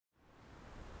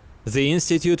The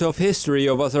Institute of History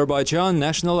of Azerbaijan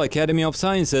National Academy of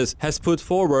Sciences has put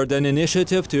forward an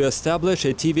initiative to establish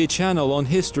a TV channel on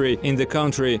history in the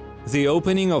country. The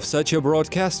opening of such a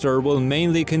broadcaster will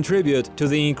mainly contribute to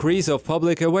the increase of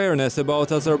public awareness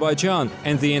about Azerbaijan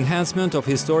and the enhancement of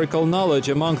historical knowledge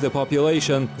among the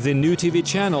population. The new TV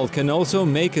channel can also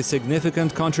make a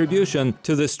significant contribution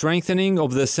to the strengthening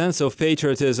of the sense of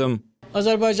patriotism.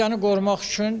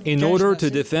 In order to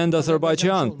defend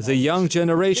Azerbaijan, the young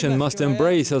generation must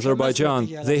embrace Azerbaijan.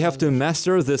 They have to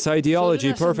master this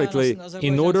ideology perfectly.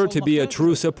 In order to be a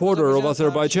true supporter of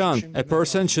Azerbaijan, a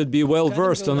person should be well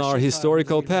versed on our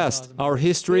historical past, our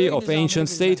history of ancient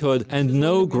statehood, and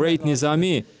know great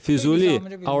Nizami,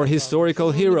 Füzuli, our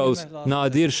historical heroes,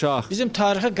 Nadir Shah.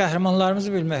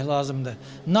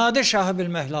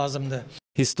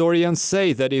 Historians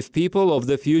say that if people of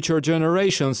the future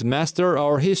generations master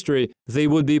our history, they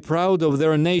would be proud of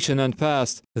their nation and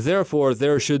past. Therefore,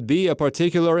 there should be a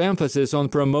particular emphasis on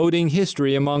promoting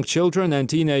history among children and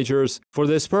teenagers. For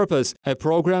this purpose, a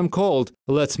program called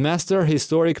Let's Master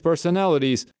Historic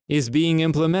Personalities is being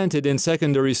implemented in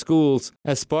secondary schools.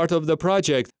 As part of the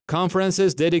project,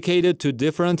 conferences dedicated to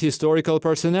different historical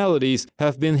personalities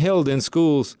have been held in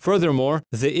schools. Furthermore,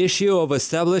 the issue of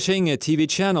establishing a TV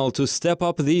channel to step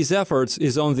up these efforts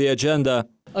is on the agenda.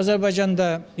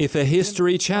 If a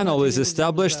history channel is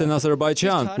established in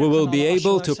Azerbaijan, we will be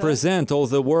able to present all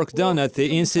the work done at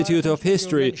the Institute of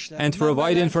History and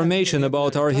provide information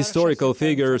about our historical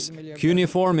figures.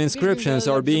 Cuneiform inscriptions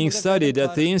are being studied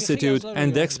at the Institute,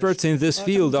 and experts in this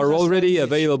field are already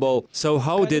available. So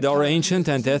how did our ancient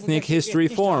and ethnic history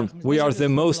form? We are the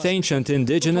most ancient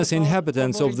indigenous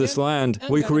inhabitants of this land.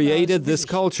 We created this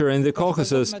culture in the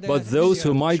Caucasus, but those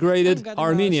who migrated,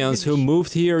 Armenians who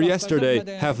moved here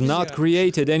yesterday, have not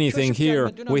created anything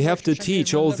here. We have to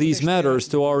teach all these matters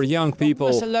to our young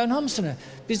people.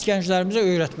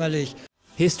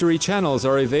 History channels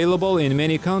are available in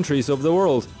many countries of the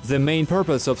world. The main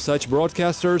purpose of such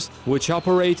broadcasters, which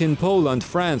operate in Poland,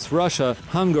 France, Russia,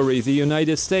 Hungary, the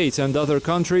United States and other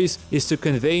countries, is to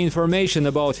convey information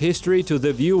about history to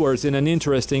the viewers in an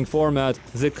interesting format.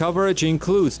 The coverage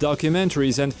includes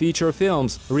documentaries and feature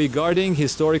films regarding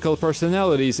historical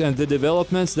personalities and the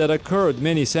developments that occurred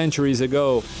many centuries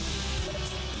ago.